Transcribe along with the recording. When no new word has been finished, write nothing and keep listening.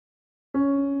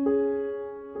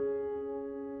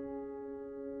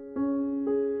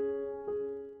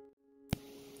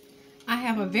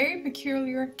have a very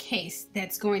peculiar case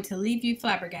that's going to leave you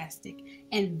flabbergasted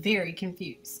and very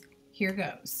confused. Here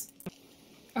goes.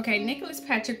 Okay, Nicholas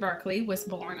Patrick Barclay was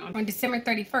born on December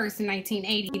 31st,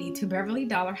 1980 to Beverly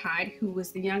Dollar Hyde, who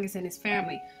was the youngest in his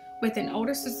family, with an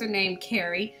older sister named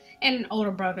Carrie and an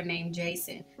older brother named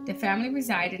Jason. The family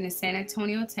resided in San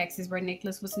Antonio, Texas, where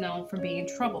Nicholas was known for being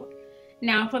troubled.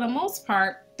 Now, for the most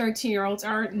part, 13-year-olds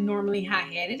are normally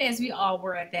hot-headed, as we all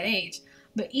were at that age.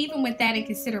 But even with that in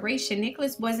consideration,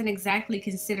 Nicholas wasn't exactly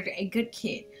considered a good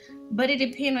kid. But it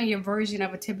depended on your version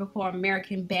of a typical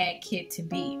American bad kid to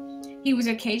be. He was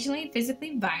occasionally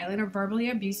physically violent or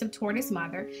verbally abusive toward his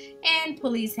mother, and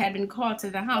police had been called to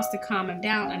the house to calm him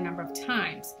down a number of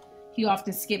times. He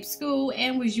often skipped school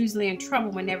and was usually in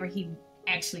trouble whenever he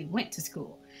actually went to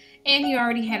school. And he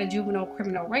already had a juvenile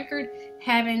criminal record,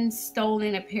 having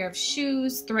stolen a pair of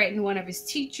shoes, threatened one of his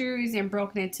teachers, and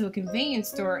broken into a convenience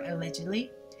store, allegedly.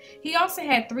 He also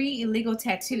had 3 illegal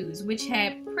tattoos, which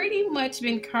had pretty much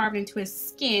been carved into his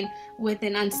skin with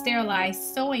an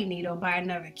unsterilized sewing needle by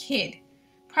another kid,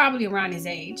 probably around his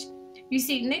age. You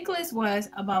see, Nicholas was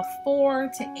about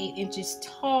 4 to 8 inches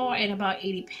tall and about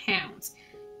 80 pounds.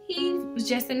 He was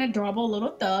just an adorable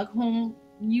little thug whom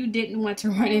you didn't want to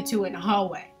run into in the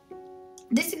hallway.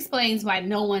 This explains why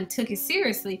no one took it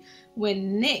seriously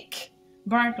when Nick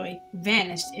Barclay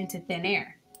vanished into thin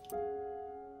air.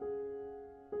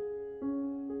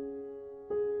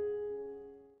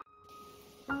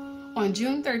 On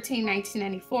June 13,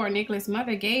 1994, Nicholas'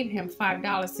 mother gave him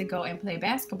 $5 to go and play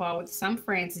basketball with some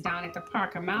friends down at the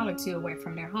park a mile or 2 away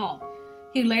from their home.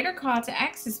 He later called to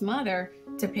ask his mother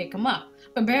to pick him up,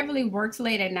 but Beverly worked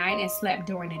late at night and slept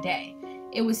during the day.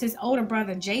 It was his older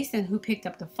brother Jason who picked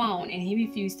up the phone, and he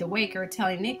refused to wake her,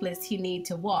 telling Nicholas he needed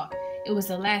to walk. It was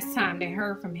the last time they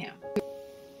heard from him.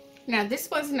 Now, this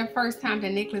wasn't the first time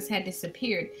that Nicholas had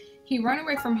disappeared. He ran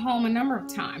away from home a number of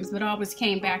times, but always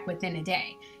came back within a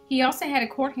day. He also had a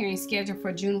court hearing scheduled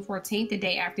for June 14th, the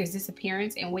day after his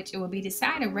disappearance, in which it would be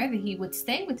decided whether he would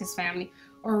stay with his family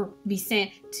or be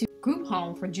sent to group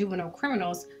home for juvenile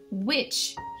criminals,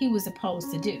 which he was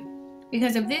opposed to do.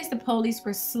 Because of this, the police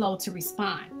were slow to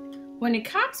respond. When the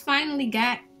cops finally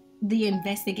got the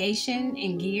investigation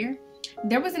in gear,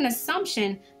 there was an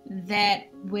assumption that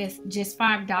with just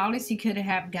 $5, he could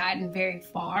have gotten very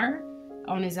far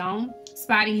on his own.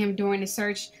 Spotting him during the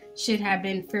search should have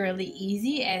been fairly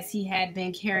easy, as he had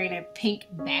been carrying a pink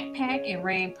backpack and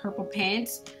wearing purple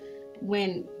pants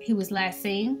when he was last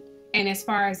seen. And as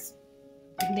far as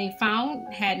they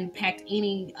found, hadn't packed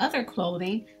any other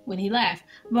clothing when he left.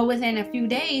 But within a few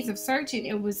days of searching,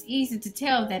 it was easy to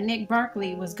tell that Nick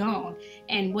Barclay was gone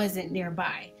and wasn't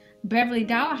nearby. Beverly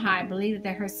Dollar Hyde believed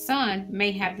that her son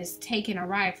may have taken a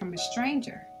ride from a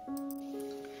stranger.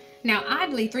 Now,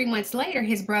 oddly, 3 months later,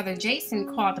 his brother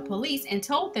Jason called the police and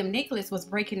told them Nicholas was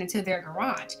breaking into their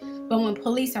garage. But when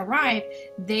police arrived,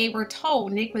 they were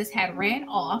told Nicholas had ran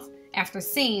off after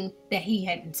seeing that he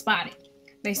had been spotted.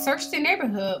 They searched the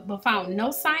neighborhood but found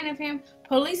no sign of him.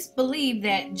 Police believe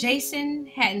that Jason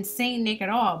hadn't seen Nick at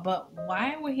all, but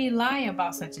why would he lie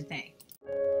about such a thing?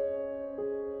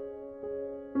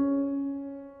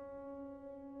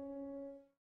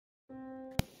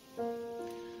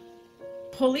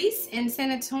 Police in San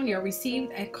Antonio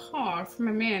received a call from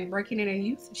a man working in a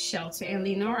youth shelter in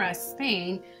Leonora,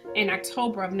 Spain in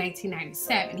October of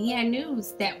 1997. He had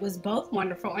news that was both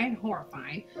wonderful and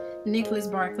horrifying. Nicholas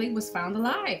Barclay was found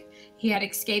alive. He had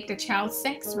escaped a child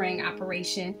sex ring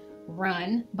operation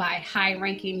run by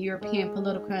high-ranking European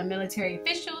political and military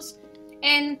officials,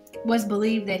 and was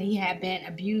believed that he had been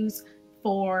abused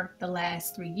for the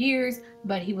last 3 years,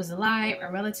 but he was alive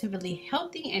and relatively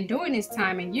healthy, and during his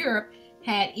time in Europe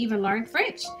had even learned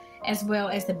French, as well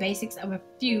as the basics of a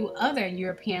few other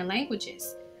European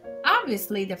languages.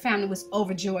 Obviously, the family was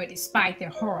overjoyed despite their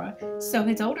horror, so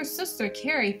his older sister,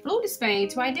 Carrie, flew to Spain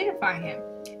to identify him.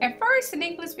 At first,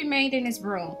 Nicholas remained in his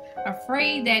room,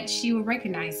 afraid that she would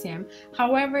recognize him.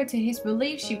 However, to his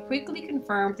relief, she quickly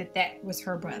confirmed that that was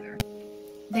her brother.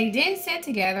 They then sat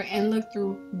together and looked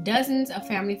through dozens of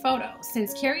family photos.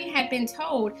 Since Carrie had been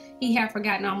told he had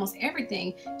forgotten almost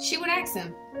everything, she would ask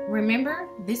him, "Remember,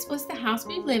 this was the house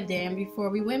we lived in before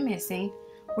we went missing.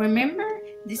 Remember,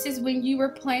 this is when you were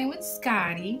playing with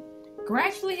Scotty."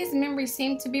 Gradually, his memory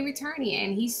seemed to be returning,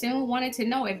 and he soon wanted to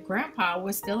know if Grandpa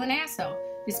was still an asshole.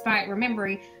 Despite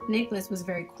remembering, Nicholas was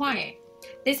very quiet.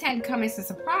 This hadn't come as a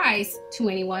surprise to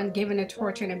anyone, given the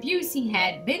torture and abuse he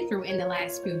had been through in the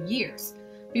last few years.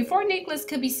 Before Nicholas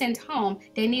could be sent home,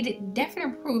 they needed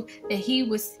definite proof that he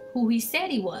was who he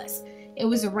said he was. It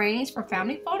was arranged for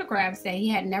family photographs that he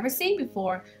had never seen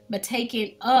before, but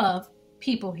taken of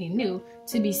people he knew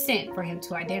to be sent for him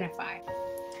to identify.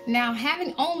 Now,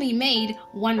 having only made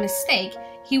one mistake,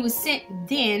 he was sent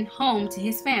then home to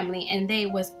his family, and they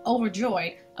was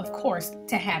overjoyed, of course,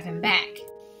 to have him back.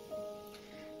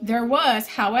 There was,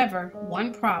 however,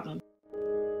 one problem.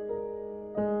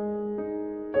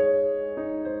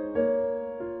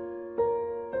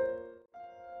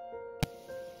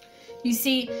 You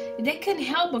see, they couldn't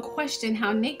help but question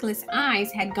how Nicholas'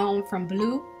 eyes had gone from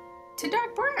blue to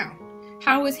dark brown,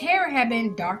 how his hair had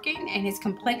been darkened and his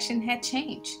complexion had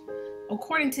changed.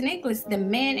 According to Nicholas, the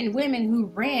men and women who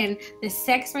ran the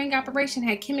sex ring operation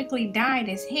had chemically dyed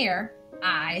his hair,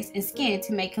 eyes, and skin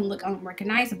to make him look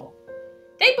unrecognizable.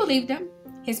 They believed him.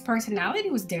 His personality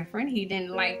was different. He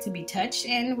didn't like to be touched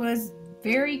and was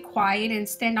very quiet and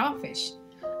standoffish.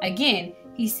 Again,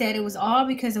 he said it was all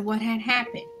because of what had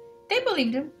happened. They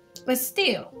believed him, but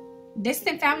still,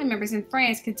 distant family members and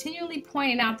friends continually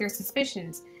pointed out their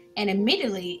suspicions, and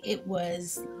immediately it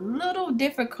was a little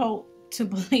difficult to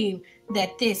believe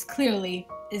that this clearly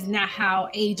is not how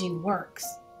aging works.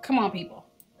 Come on, people.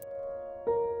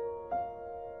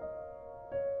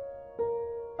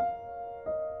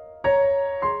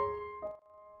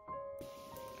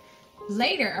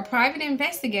 Later, a private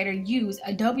investigator used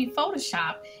Adobe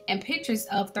Photoshop and pictures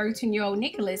of 13-year-old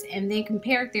Nicholas and then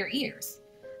compared their ears.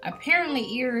 Apparently,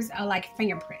 ears are like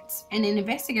fingerprints, and an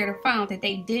investigator found that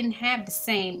they didn't have the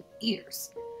same ears.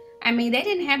 I mean, they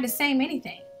didn't have the same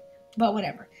anything, but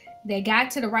whatever. They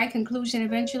got to the right conclusion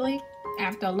eventually.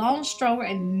 After a long struggle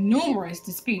and numerous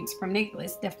disputes from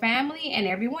Nicholas, the family, and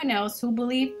everyone else who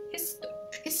believed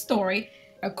his story,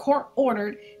 a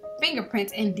court-ordered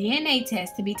fingerprints and DNA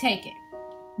tests to be taken.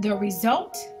 The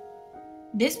result?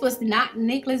 This was not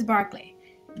Nicholas Barclay,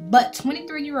 but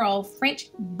 23-year-old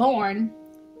French-born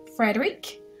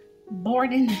Frederic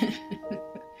Borden,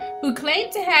 who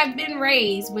claimed to have been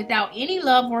raised without any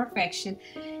love or affection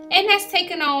and has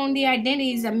taken on the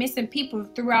identities of missing people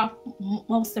throughout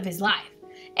most of his life,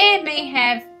 and may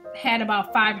have had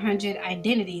about 500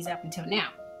 identities up until now.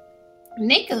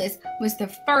 Nicholas was the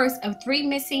first of 3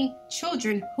 missing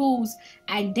children whose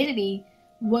identity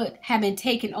would have been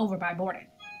taken over by Borden.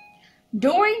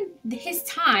 During his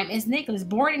time as Nicholas,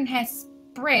 Borden had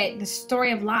spread the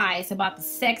story of lies about the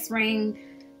sex ring,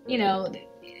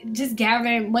 just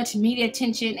gathering much media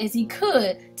attention as he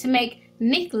could to make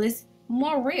Nicholas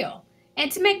more real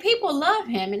and to make people love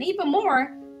him, and even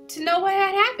more to know what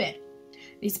had happened.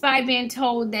 Despite being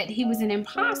told that he was an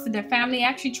imposter, the family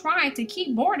actually tried to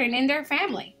keep Borden in their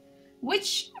family,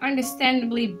 which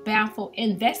understandably baffled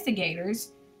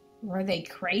investigators. Were they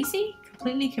crazy,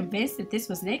 completely convinced that this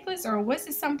was Nicholas, or was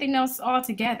it something else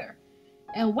altogether?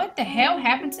 And what the hell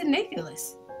happened to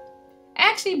Nicholas?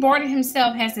 Actually, Borden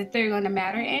himself has a theory on the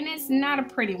matter, and it's not a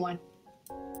pretty one.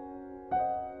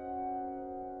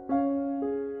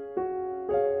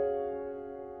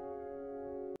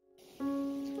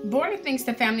 Borden thinks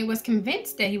the family was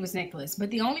convinced that he was Nicholas, but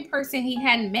the only person he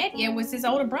hadn't met yet was his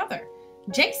older brother,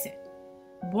 Jason.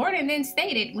 Borden then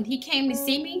stated, when he came to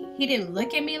see me, he didn't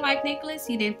look at me like Nicholas,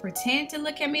 he didn't pretend to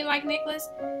look at me like Nicholas,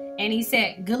 and he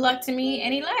said, "Good luck to me,"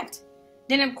 and he left.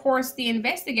 Then, of course, the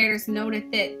investigators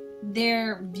noted that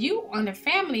their view on the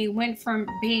family went from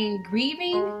being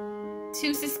grieving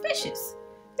to suspicious.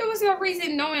 There was no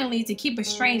reason knowingly to keep a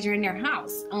stranger in their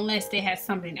house unless they had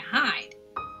something to hide.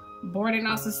 Borden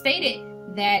also stated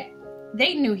that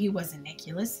they knew he wasn't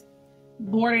Nicholas.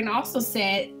 Borden also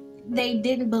said they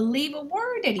didn't believe a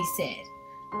word that he said,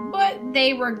 but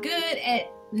they were good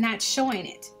at not showing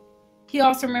it. He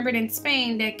also remembered in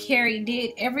Spain that Carrie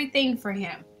did everything for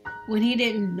him. When he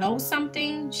didn't know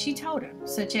something, she told him,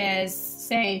 such as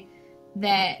saying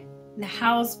that the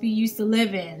house we used to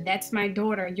live in, that's my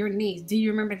daughter, your niece. Do you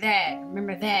remember that?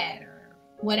 Remember that? Or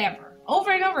whatever.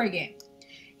 Over and over again.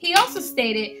 He also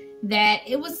stated that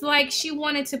it was like she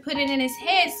wanted to put it in his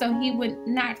head so he would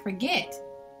not forget.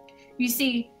 You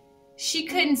see, she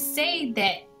couldn't say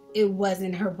that it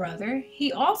wasn't her brother.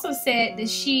 He also said that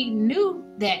she knew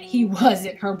that he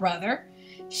wasn't her brother.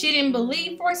 She didn't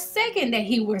believe for a second that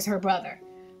he was her brother,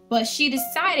 but she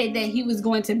decided that he was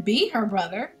going to be her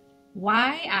brother.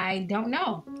 Why? I don't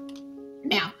know.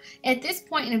 Now, at this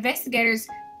point, investigators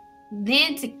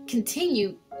then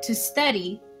continue to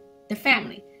study the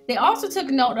family. They also took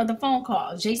note of the phone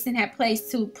call Jason had placed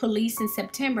to police in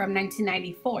September of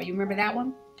 1994. You remember that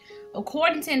one?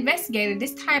 According to investigators,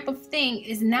 this type of thing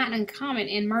is not uncommon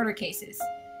in murder cases.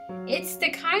 It's the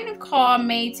kind of call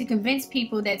made to convince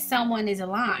people that someone is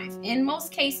alive, in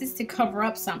most cases to cover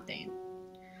up something.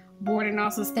 Borden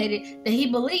also stated that he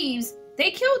believes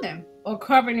they killed him or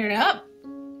covered it up.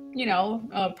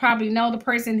 Probably know the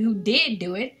person who did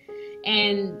do it.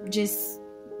 and just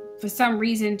for some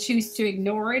reason choose to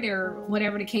ignore it or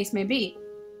whatever the case may be.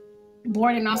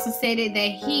 Borden also stated that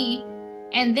he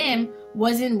and them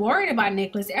wasn't worried about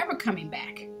Nicholas ever coming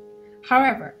back.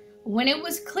 However, when it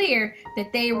was clear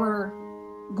that they were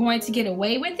going to get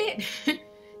away with it,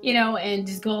 and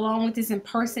just go along with this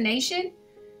impersonation,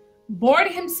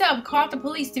 Borden himself called the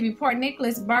police to report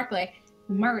Nicholas Barclay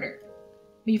murdered.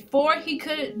 Before he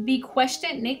could be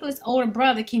questioned, Nicholas' older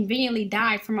brother conveniently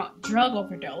died from a drug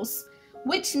overdose,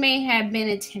 which may have been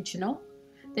intentional.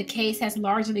 The case has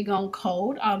largely gone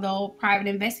cold, although private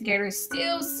investigators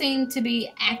still seem to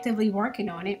be actively working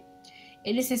on it.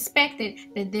 It is suspected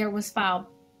that there was foul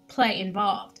play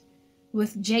involved,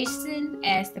 with Jason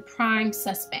as the prime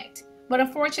suspect. But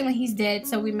unfortunately, he's dead,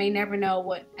 so we may never know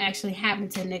what actually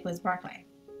happened to Nicholas Barclay.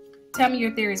 Tell me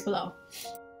your theories below.